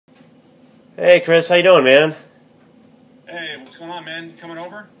Hey Chris, how you doing, man? Hey, what's going on, man? You coming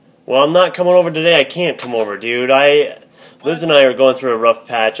over? Well, I'm not coming over today. I can't come over, dude. Liz and I are going through a rough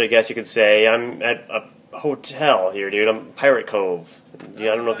patch, I guess you could say. I'm at a hotel here, dude. I'm Pirate Cove.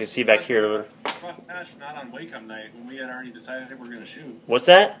 Yeah, I don't know if you see back here. Rough patch, not on Wacom night when we had already decided we were going to shoot. What's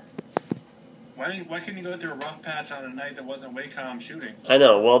that? Why couldn't you go through a rough patch on a night that wasn't Wacom shooting? I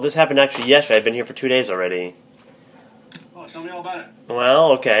know. Well, this happened actually yesterday. I've been here for 2 days already. Oh, tell me all about it.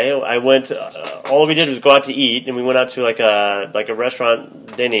 Well, okay. I went. All we did was go out to eat, and we went out to like a restaurant,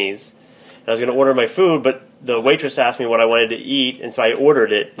 Dennys. And I was going to order my food, but the waitress asked me what I wanted to eat, and so I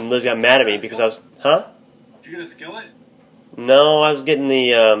ordered it. And Liz got mad at me because I was, huh? Did you get a skillet? No, I was getting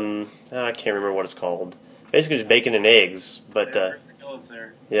the I can't remember what it's called. Basically, just bacon and eggs. But skillets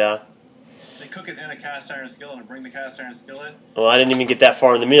there. yeah. They cook it in a cast iron skillet and bring the cast iron skillet. Well, I didn't even get that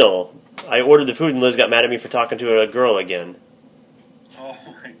far in the meal. I ordered the food, and Liz got mad at me for talking to a girl again. Oh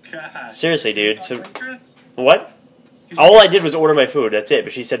my god! Seriously, dude. So waitress? what? All I did was order my food. That's it.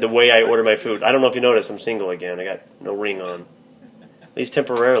 But she said the way I order my food. I don't know if you noticed. I'm single again. I got no ring on, at least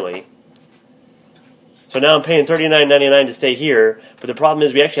temporarily. So now I'm paying $39.99 to stay here. But the problem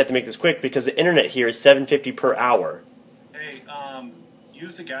is we actually have to make this quick because the internet here is $7.50 per hour. Hey,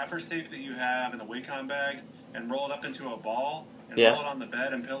 use the gaffer's tape that you have in the Wacom bag and roll it up into a ball and roll it on the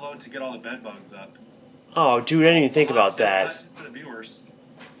bed and pillow to get all the bed bugs up. Oh, dude, I didn't even think about that. For the viewers.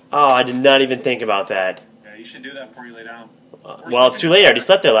 Oh, I did not even think about that. Yeah, you should do that before you lay down. Well, it's too late. I already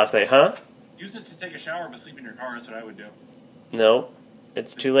slept there last night, huh? Use it to take a shower but sleep in your car. That's what I would do. No,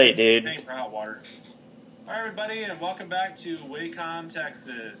 it's too late, dude. Paying for hot water. All right, everybody, and welcome back to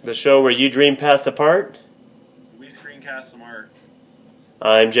Wacomtx. The show where you dream past the part. We screencast some art.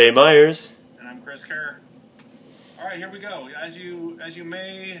 I'm Jay Meyers. And I'm Chris Kerr. All right, here we go. As you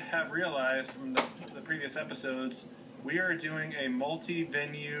may have realized from the previous episodes, we are doing a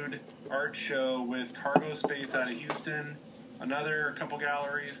multi-venued art show with Cargo Space out of Houston, another couple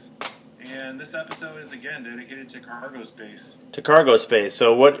galleries, and this episode is again dedicated to Cargo Space. To Cargo Space.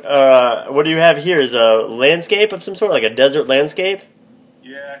 So what do you have here? Is a landscape of some sort, like a desert landscape?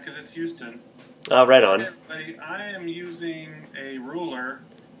 Yeah, because it's Houston. Oh, right on. Hey everybody, I am using a ruler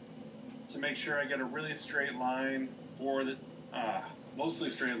to make sure I get a really straight line for the mostly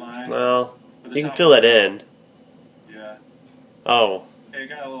straight line. Well, you can fill that in. Yeah. Oh. Okay,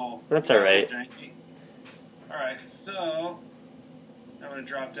 got a little. That's all right. All right, so I'm gonna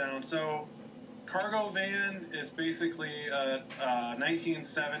drop down. So, cargo van is basically a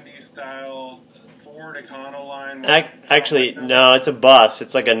 1970s style Ford Econoline. Actually, no, it's a bus.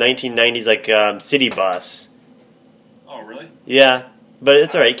 It's like a 1990s city bus. Oh, really? Yeah, but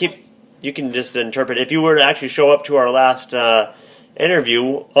it's all right. You can just interpret. If you were to actually show up to our last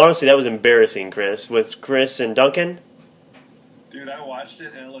interview, honestly, that was embarrassing, Chris. With Chris and Duncan. Dude, I watched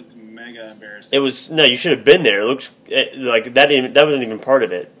it and it looked mega embarrassing. It was no. You should have been there. It looked like that. That wasn't even part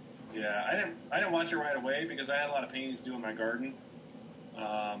of it. Yeah, I didn't watch it right away because I had a lot of paintings to do in my garden.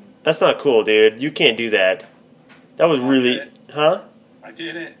 That's not cool, dude. You can't do that. That was really, huh? I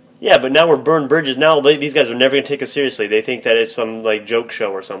did it. Yeah, but now we're burned bridges. Now these guys are never gonna take us seriously. They think that it's some joke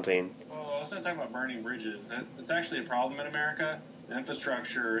show or something. Well, I was not talking about burning bridges. It's actually a problem in America. The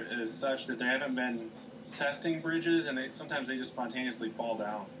infrastructure is such that they haven't been testing bridges, and sometimes they just spontaneously fall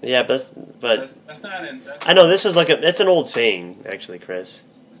down. Yeah, that's not in. I know this is it's an old saying, actually, Chris.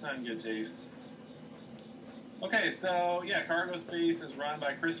 It's not in good taste. Okay, so yeah, Cargo Space is run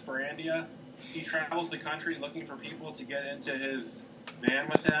by Chris Ferrandia. He travels the country looking for people to get into his van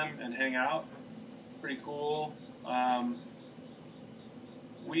with him and hang out. Pretty cool.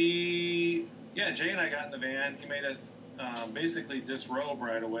 Jay and I got in the van. He made us basically disrobe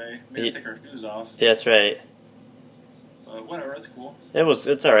right away. Made us take our shoes off. Yeah, that's right. Whatever, that's cool.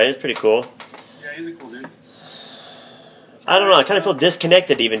 It's all right. It's pretty cool. Yeah, he's a cool dude. I don't know. I kind of feel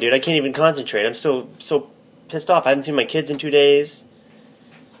disconnected even, dude. I can't even concentrate. I'm still so pissed off. I haven't seen my kids in 2 days.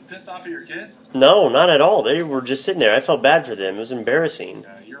 You pissed off at your kids? No, not at all. They were just sitting there. I felt bad for them. It was embarrassing.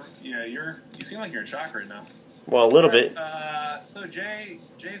 You seem like you're in shock right now. Well, a little bit. So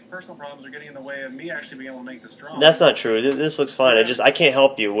Jay's personal problems are getting in the way of me actually being able to make this drawing. That's not true. This looks fine. I can't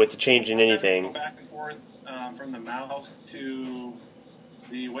help you with the change in anything. Go back and forth from the mouse to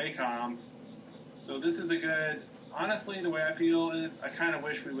the Wacom. So this is a good. Honestly, the way I feel is I kind of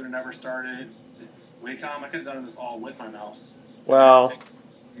wish we would have never started Wacom. I could have done this all with my mouse. Well,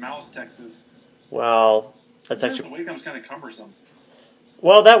 mouse Texas. Well, that's actually. The Wacom's kind of cumbersome.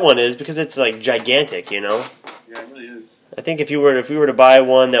 Well, that one is because it's gigantic, you know. Yeah, it really is. I think if we were to buy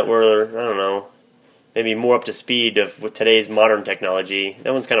one that were, I don't know, maybe more up to speed with today's modern technology,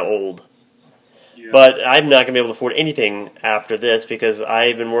 that one's kind of old. Yeah. Yep. But I'm not gonna be able to afford anything after this because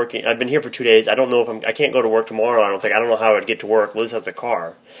I've been working. I've been here for 2 days. I don't know if I can't go to work tomorrow. I don't think. I don't know how I'd get to work. Liz has a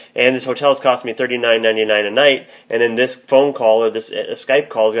car, and this hotel's costing me $39.99 a night. And then this phone call or this Skype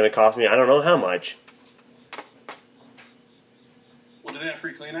call is gonna cost me I don't know how much. Well, do they have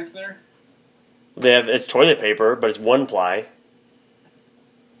free Kleenex there? It's toilet paper, but it's 1-ply.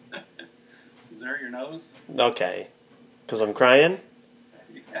 Is there your nose? Okay, because I'm crying.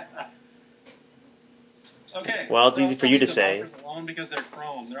 Yeah. Okay. Well, it's easy for you to say. Alone because they're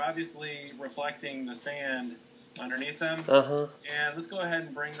chrome. They're obviously reflecting the sand underneath them. Uh-huh. And let's go ahead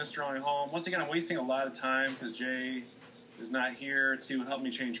and bring this drawing home. Once again, I'm wasting a lot of time because Jay is not here to help me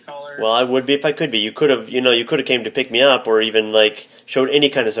change colors. Well, I would be if I could be. You could have, came to pick me up or even showed any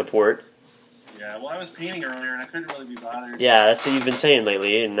kind of support. Yeah. Well, I was painting earlier and I couldn't really be bothered. Yeah, that's what you've been saying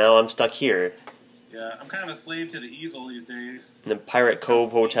lately, and now I'm stuck here. Yeah, I'm kind of a slave to the easel these days. In the Pirate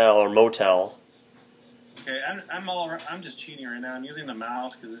Cove Hotel or Motel. Okay, I'm just cheating right now. I'm using the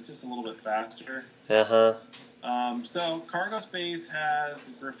mouse because it's just a little bit faster. Uh-huh. So cargo space has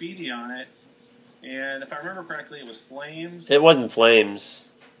graffiti on it, and if I remember correctly, it was flames. It wasn't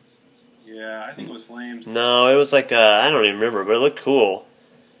flames. Yeah, I think it was flames. No, it was I don't even remember, but it looked cool.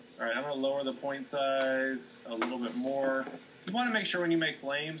 All right, I'm going to lower the point size a little bit more. You want to make sure when you make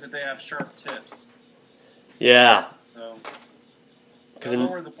flames that they have sharp tips. Yeah. So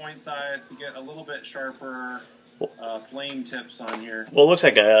lower the point size to get a little bit sharper flame tips on here. Well, it looks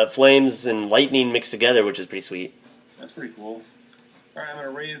like flames and lightning mixed together, which is pretty sweet. That's pretty cool. All right, I'm going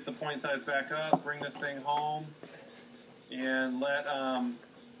to raise the point size back up, bring this thing home, and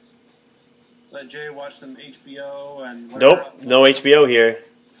let Jay watch some HBO and whatever. Nope, no HBO here.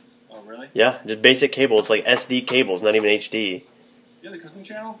 Oh, really? Yeah, just basic cable. It's like SD cables, not even HD. You have the cooking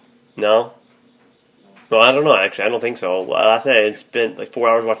channel? No. Well, I don't know, actually. I don't think so. Last night, I spent 4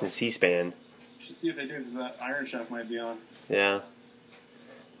 hours watching C-SPAN. You should see if they do, because Iron Chef might be on. Yeah.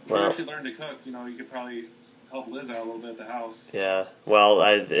 If you actually learn to cook, you could probably help Liz out a little bit at the house. Yeah. Well,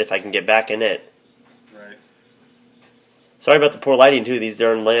 if I can get back in it. Right. Sorry about the poor lighting, too. These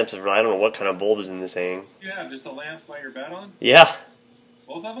darn lamps, I don't know what kind of bulb is in this thing. You have just the lamps by your bed on? Yeah.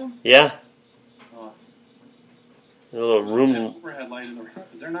 Both of them? Yeah. Oh. A little room. An overhead light in the room.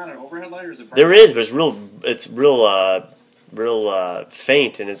 Is there not an overhead light, or is it bright? There is, but it's real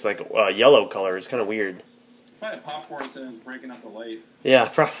faint, and it's yellow color. It's kind of weird. Probably popcorn and it's breaking up the light. Yeah,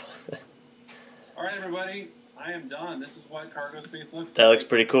 probably. All right, everybody. I am done. This is what cargo space looks like. That looks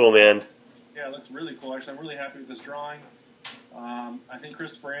pretty cool, man. Yeah, it looks really cool. Actually, I'm really happy with this drawing. I think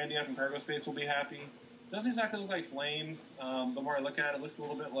Chris Brandia from Cargo Space will be happy. Doesn't exactly look like flames. The more I look at it, it looks a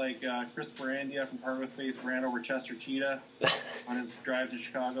little bit like Chris Brandia from Cargo Space ran over Chester Cheetah on his drive to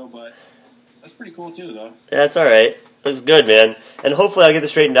Chicago, but that's pretty cool too, though. Yeah, it's all right. Looks good, man. And hopefully I'll get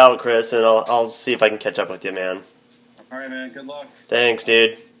this straightened out, Chris, and I'll see if I can catch up with you, man. All right, man. Good luck. Thanks,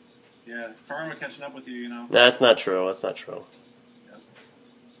 dude. Yeah, karma catching up with you, No, that's not true. That's not true. Yep.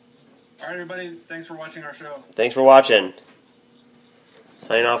 All right, everybody. Thanks for watching our show. Thanks for watching.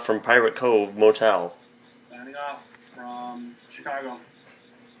 Sign off from Pirate Cove Motel. Signing off from Chicago.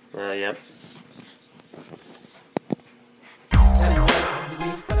 Yep.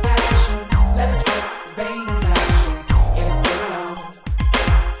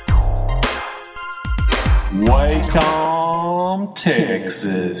 Wacom,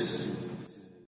 Texas.